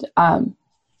shift.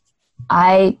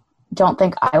 I don't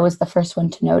think I was the first one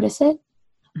to notice it.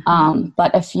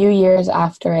 But a few years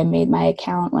after I made my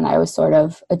account, when I was sort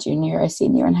of a junior or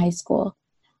senior in high school,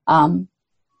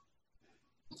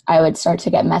 I would start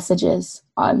to get messages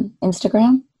on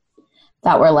Instagram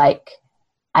that were like,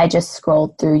 I just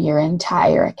scrolled through your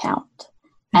entire account,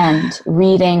 and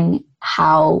reading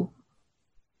how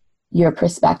your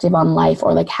perspective on life,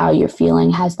 or like how you're feeling,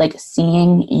 has like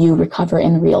seeing you recover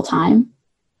in real time,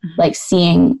 like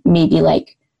seeing maybe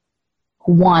like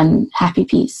one happy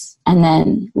piece, and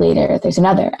then later there's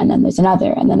another, and then there's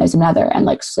another, and then there's another, and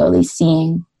like slowly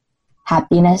seeing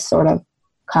happiness sort of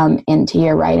come into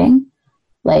your writing,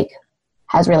 like,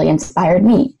 has really inspired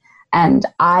me. And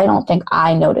I don't think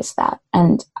I noticed that.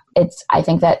 And I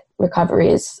think that recovery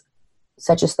is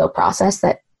such a slow process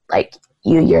that like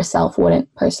you yourself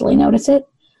wouldn't personally notice it.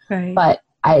 Right. But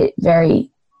I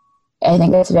think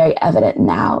it's very evident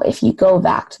now. If you go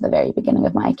back to the very beginning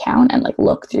of my account and like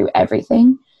look through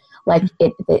everything, like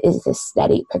it is this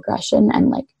steady progression. And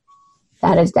like,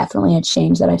 that is definitely a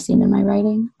change that I've seen in my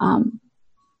writing.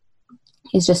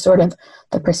 Is just sort of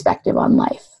the perspective on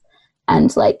life,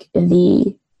 and like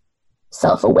the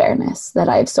self-awareness that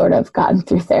I've sort of gotten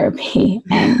through therapy.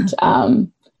 And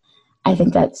I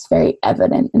think that's very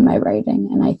evident in my writing.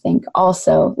 And I think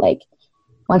also like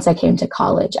once I came to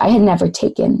college, I had never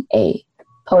taken a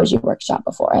poetry workshop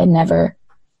before. I had never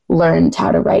learned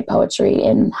how to write poetry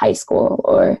in high school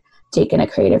or taken a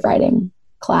creative writing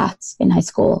class in high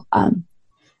school.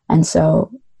 And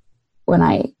so when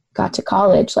I got to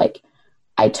college, like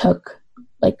I took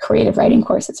like creative writing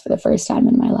courses for the first time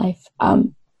in my life.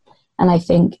 And I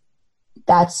think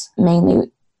that's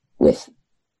mainly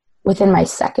within my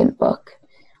second book.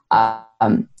 A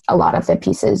lot of the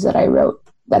pieces that I wrote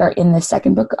that are in the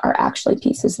second book are actually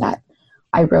pieces that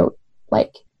I wrote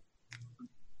like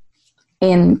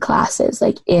in classes,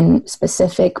 like in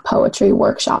specific poetry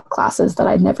workshop classes that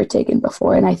I'd never taken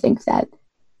before. And I think that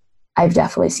I've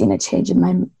definitely seen a change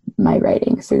in my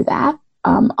writing through that.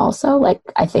 Also, like,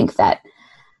 I think that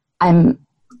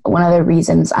one of the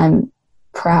reasons I'm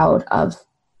proud of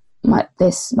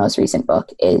this most recent book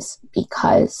is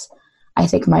because I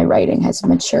think my writing has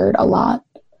matured a lot,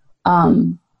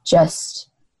 just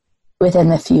within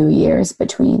the few years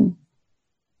between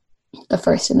the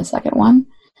first and the second one.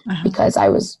 Because I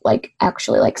was like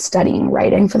actually like studying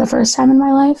writing for the first time in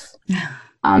my life.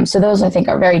 So those I think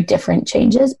are very different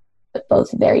changes, but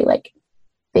both very like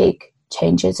big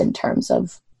changes in terms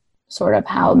of sort of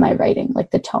how my writing,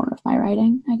 like the tone of my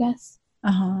writing, I guess.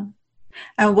 And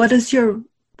what is your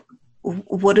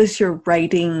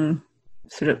writing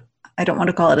sort of, I don't want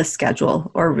to call it a schedule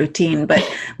or routine, but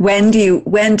when do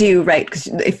you write? Because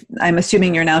if I'm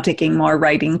assuming you're now taking more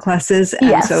writing classes, and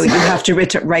yes. So you have to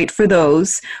write for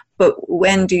those. But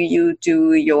when do you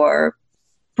do your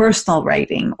personal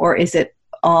writing, or is it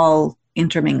all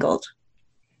intermingled?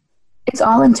 It's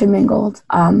all intermingled.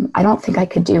 I don't think I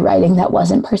could do writing that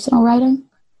wasn't personal writing.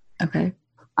 Okay.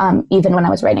 Even when I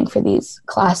was writing for these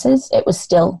classes, it was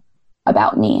still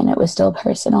about me and it was still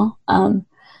personal.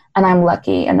 And I'm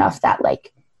lucky enough that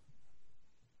like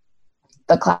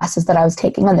the classes that I was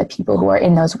taking and the people who were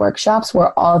in those workshops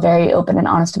were all very open and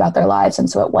honest about their lives. And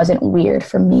so it wasn't weird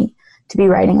for me to be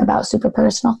writing about super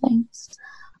personal things.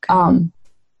 Okay.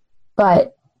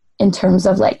 But in terms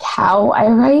of like how I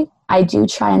write, I do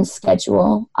try and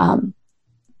schedule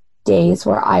days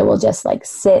where I will just like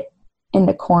sit in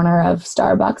the corner of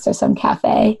Starbucks or some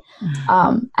cafe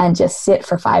and just sit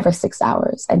for 5 or 6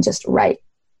 hours and just write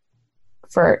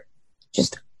for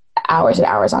just hours and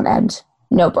hours on end,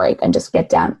 no break, and just get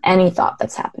down any thought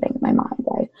that's happening in my mind.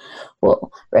 I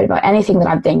will write about anything that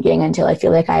I'm thinking until I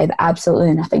feel like I have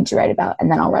absolutely nothing to write about, and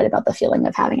then I'll write about the feeling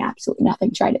of having absolutely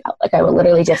nothing to write about. Like I will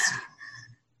literally just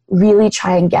really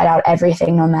try and get out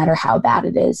everything no matter how bad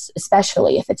it is,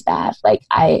 especially if it's bad. Like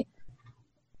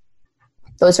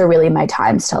those are really my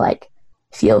times to like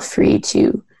feel free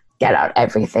to get out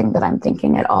everything that I'm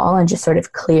thinking at all and just sort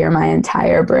of clear my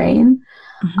entire brain.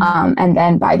 And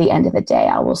then by the end of the day,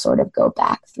 I will sort of go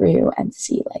back through and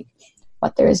see like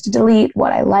what there is to delete,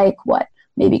 what I like, what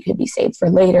maybe could be saved for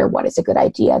later, what is a good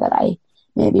idea that I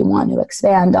maybe want to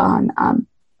expand on.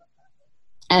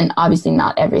 And obviously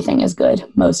not everything is good.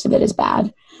 Most of it is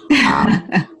bad.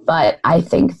 But I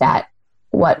think that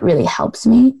what really helps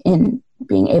me in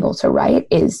being able to write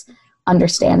is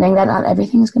understanding that not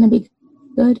everything is going to be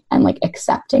good and like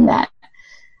accepting that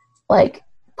like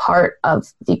part of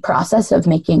the process of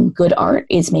making good art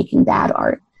is making bad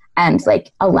art, and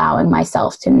like allowing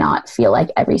myself to not feel like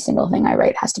every single thing I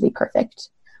write has to be perfect.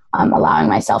 Allowing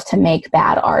myself to make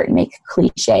bad art, make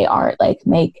cliche art,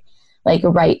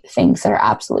 write things that are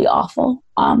absolutely awful.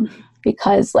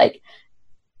 Because like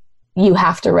you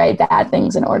have to write bad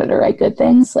things in order to write good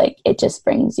things. Like it just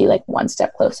brings you like one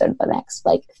step closer to the next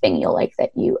like thing you write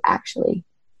that you actually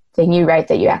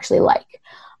like.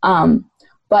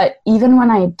 But even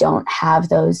when I don't have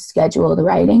those scheduled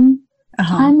writing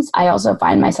times, I also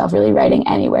find myself really writing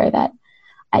anywhere that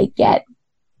I get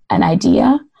an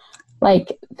idea.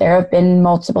 Like there have been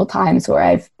multiple times where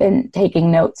I've been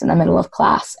taking notes in the middle of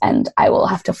class and I will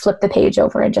have to flip the page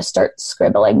over and just start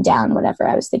scribbling down whatever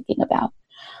I was thinking about.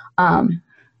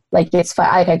 Like it's fun.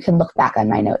 I can look back on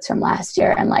my notes from last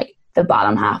year and like the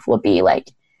bottom half will be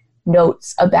like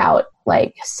notes about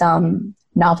like some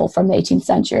novel from the 18th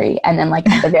century. And then like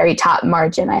at the very top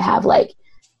margin, I have like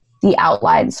the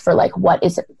outlines for like what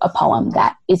is a poem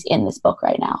that is in this book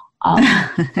right now.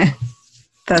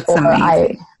 That's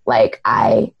amazing.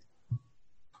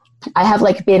 I have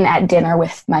like been at dinner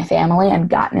with my family and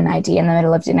gotten an idea in the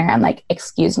middle of dinner and like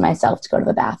excused myself to go to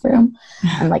the bathroom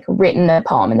and like written the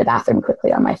poem in the bathroom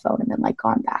quickly on my phone and then like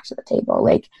gone back to the table.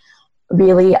 Like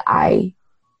really, I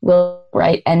will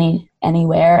write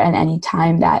anywhere and any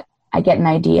time that I get an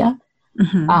idea.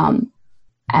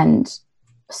 And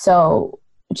so,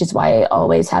 which is why I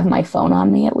always have my phone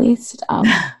on me at least.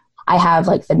 I have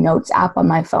like the notes app on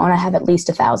my phone. I have at least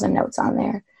 1,000 notes on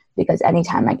there because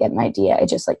anytime I get an idea, it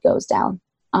just like goes down.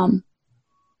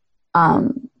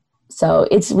 So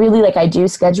it's really like I do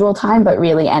schedule time, but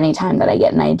really any time that I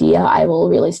get an idea, I will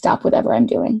really stop whatever I'm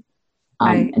doing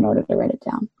in order to write it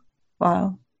down.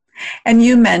 Wow. And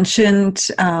you mentioned,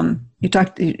 you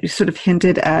sort of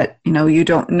hinted at, you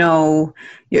don't know,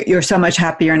 you're so much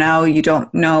happier now, you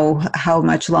don't know how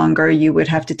much longer you would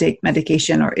have to take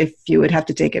medication or if you would have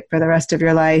to take it for the rest of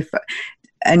your life.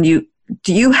 And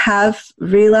do you have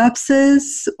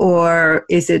relapses, or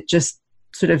is it just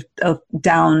sort of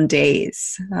down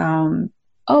days?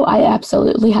 I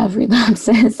absolutely have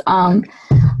relapses.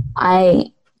 I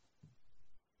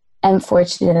am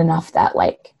fortunate enough that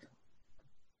like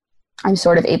I'm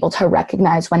sort of able to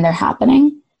recognize when they're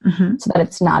happening, so that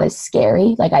it's not as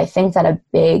scary. Like I think that a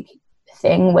big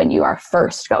thing when you are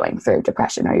first going through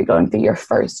depression or you're going through your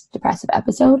first depressive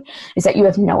episode is that you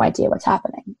have no idea what's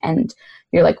happening. And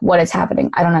you're like, what is happening?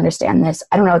 I don't understand this.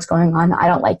 I don't know what's going on. I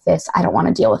don't like this. I don't want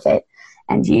to deal with it.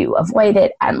 And you avoid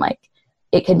it. And like,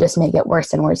 it can just make it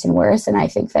worse and worse and worse. And I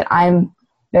think that I'm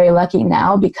very lucky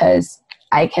now because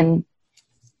I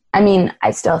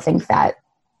still think that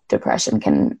depression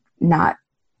can not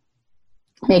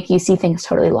make you see things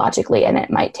totally logically, and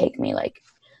it might take me like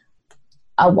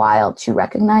a while to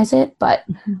recognize it, but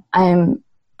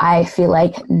I feel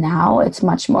like now it's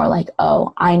much more like,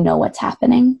 oh, I know what's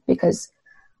happening because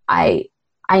I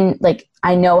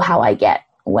know how I get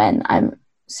when I'm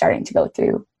starting to go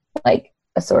through like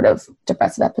a sort of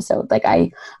depressive episode. Like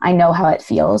I know how it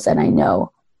feels and I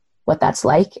know what that's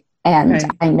like, and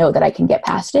I know that I can get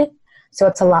past it. So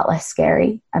it's a lot less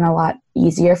scary and a lot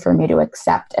easier for me to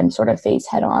accept and sort of face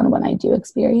head on when I do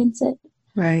experience it.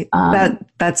 Right.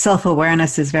 That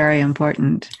self-awareness is very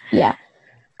important. Yeah.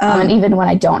 And even when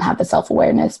I don't have the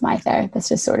self-awareness, my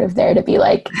therapist is sort of there to be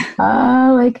like,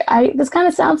 this kind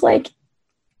of sounds like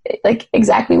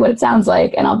exactly what it sounds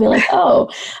like. And I'll be like, oh,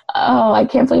 I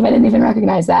can't believe I didn't even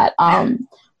recognize that.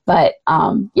 But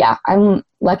I'm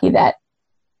lucky that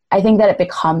I think that it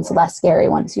becomes less scary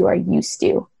once you are used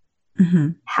to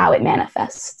how it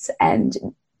manifests, and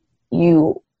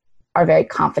you are very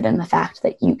confident in the fact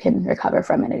that you can recover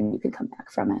from it and you can come back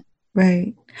from it.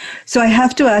 Right. So I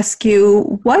have to ask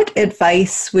you, what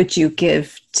advice would you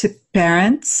give to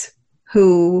parents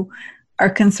who are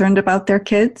concerned about their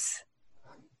kids?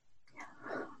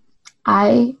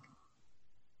 I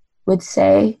would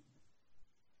say,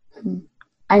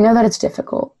 I know that it's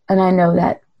difficult, and I know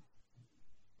that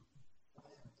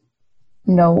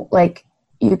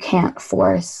you can't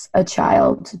force a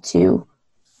child to,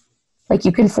 like,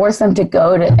 you can force them to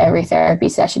go to every therapy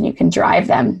session. You can drive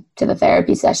them to the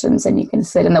therapy sessions and you can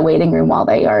sit in the waiting room while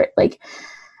they are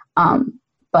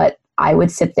but I would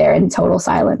sit there in total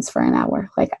silence for an hour.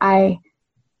 Like I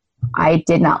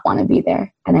did not want to be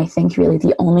there. And I think really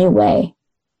the only way,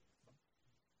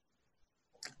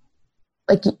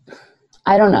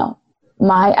 I don't know,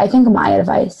 I think my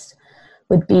advice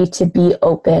would be to be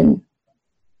open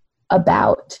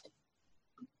about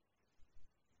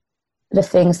the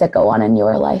things that go on in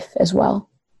your life as well.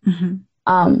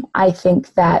 I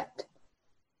think that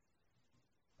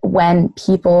when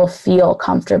people feel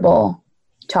comfortable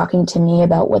talking to me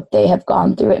about what they have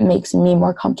gone through, it makes me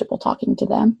more comfortable talking to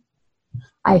them.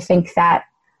 I think that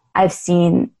I've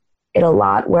seen it a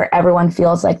lot where everyone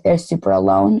feels like they're super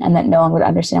alone and that no one would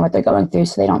understand what they're going through,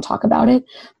 so they don't talk about it.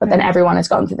 But then everyone is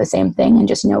going through the same thing and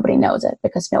just nobody knows it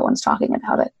because no one's talking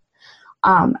about it.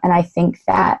 And I think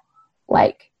that,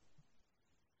 like,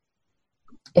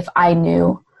 if I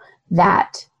knew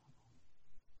that,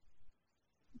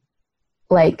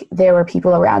 like, there were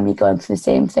people around me going through the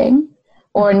same thing,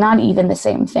 or not even the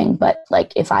same thing, but,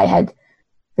 like, if I had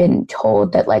been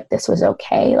told that, like, this was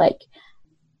okay, like,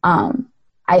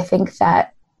 I think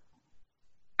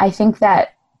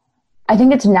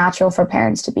it's natural for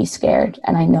parents to be scared,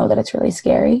 and I know that it's really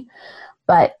scary,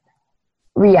 but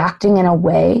reacting in a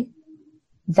way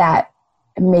that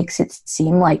makes it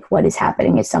seem like what is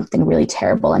happening is something really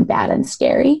terrible and bad and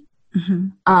scary,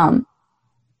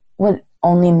 would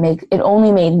only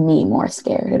made me more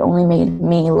scared. It only made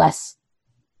me less,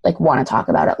 like, want to talk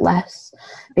about it less,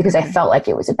 because I felt like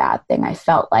it was a bad thing. I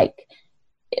felt like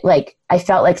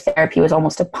therapy was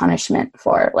almost a punishment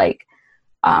for like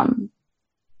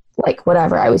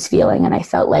whatever I was feeling, and I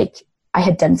felt like I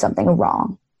had done something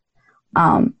wrong.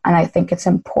 And I think it's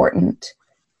important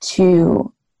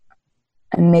to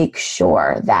make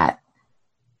sure that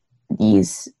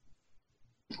these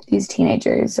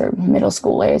teenagers or middle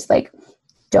schoolers, like,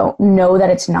 don't know that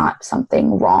it's not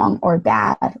something wrong or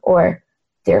bad or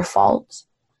their fault.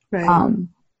 Right.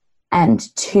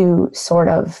 And to sort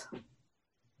of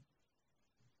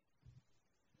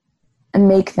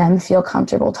make them feel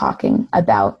comfortable talking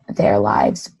about their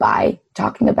lives by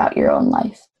talking about your own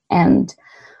life, and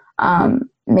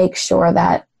make sure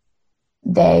that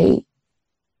they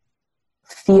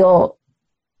feel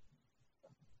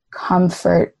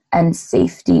comfort and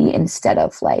safety instead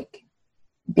of like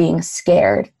being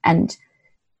scared and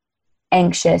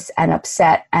anxious and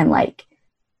upset, and like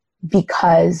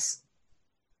because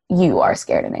you are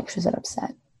scared and anxious and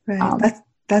upset. Right.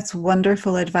 That's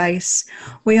wonderful advice.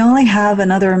 We only have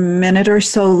another minute or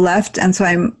so left, and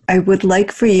so I would like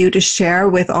for you to share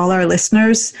with all our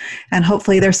listeners, and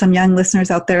hopefully there's some young listeners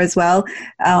out there as well,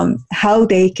 how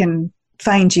they can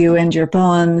find you and your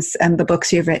poems and the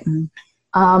books you've written.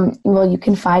 Well, you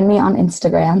can find me on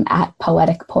Instagram at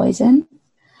Poetic Poison,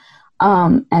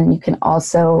 and you can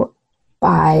also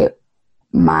buy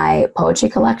my poetry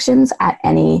collections at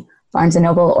any Barnes &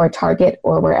 Noble or Target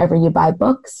or wherever you buy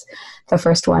books. The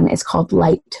first one is called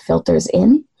Light Filters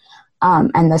In.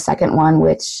 And the second one,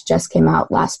 which just came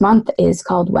out last month, is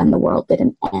called When the World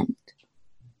Didn't End.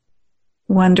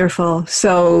 Wonderful.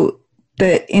 So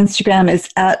the Instagram is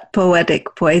at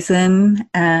Poetic Poison,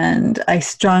 and I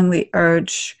strongly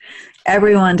urge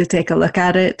everyone to take a look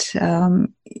at it.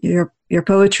 Your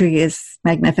poetry is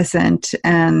magnificent.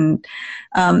 And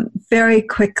very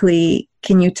quickly,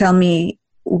 can you tell me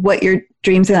what your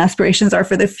dreams and aspirations are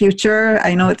for the future?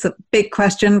 I know it's a big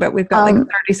question, but we've got like 30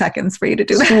 seconds for you to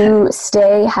do that. To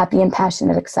stay happy and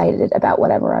passionate, excited about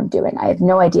whatever I'm doing. I have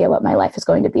no idea what my life is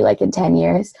going to be like in 10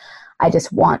 years. I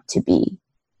just want to be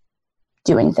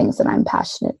doing things that I'm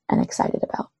passionate and excited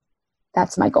about.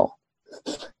 That's my goal.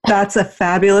 That's a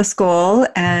fabulous goal,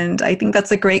 and I think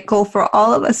that's a great goal for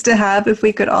all of us to have. If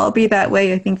we could all be that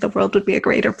way, I think the world would be a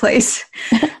greater place.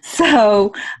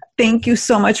 So thank you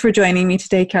so much for joining me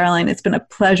today, Caroline. It's been a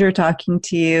pleasure talking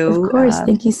to you. Of course.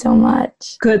 Thank you so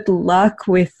much. Good luck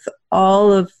with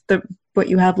all of what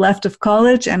you have left of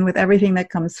college and with everything that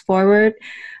comes forward.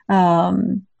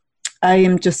 I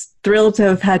am just thrilled to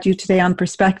have had you today on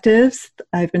Perspectives.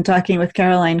 I've been talking with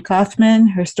Caroline Kaufman.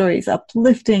 Her story is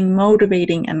uplifting,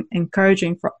 motivating, and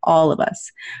encouraging for all of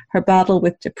us. Her battle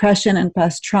with depression and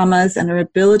past traumas and her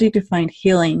ability to find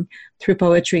healing through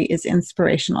poetry is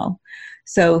inspirational.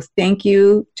 So thank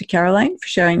you to Caroline for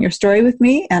sharing your story with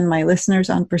me and my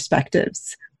listeners on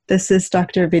Perspectives. This is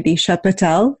Dr. Vidisha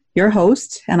Patel, your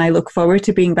host, and I look forward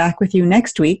to being back with you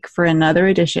next week for another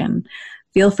edition.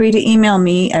 Feel free to email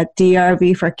me at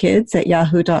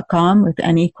drvforkids@yahoo.com with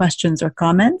any questions or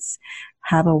comments.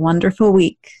 Have a wonderful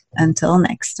week. Until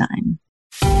next time.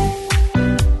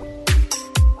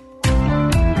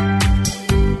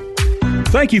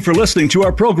 Thank you for listening to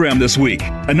our program this week.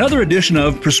 Another edition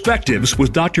of Perspectives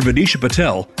with Dr. Vidisha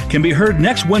Patel can be heard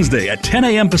next Wednesday at 10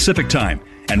 a.m. Pacific Time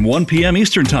and 1 p.m.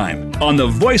 Eastern Time on the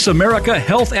Voice America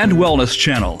Health and Wellness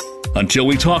channel. Until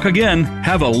we talk again,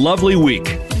 have a lovely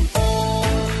week.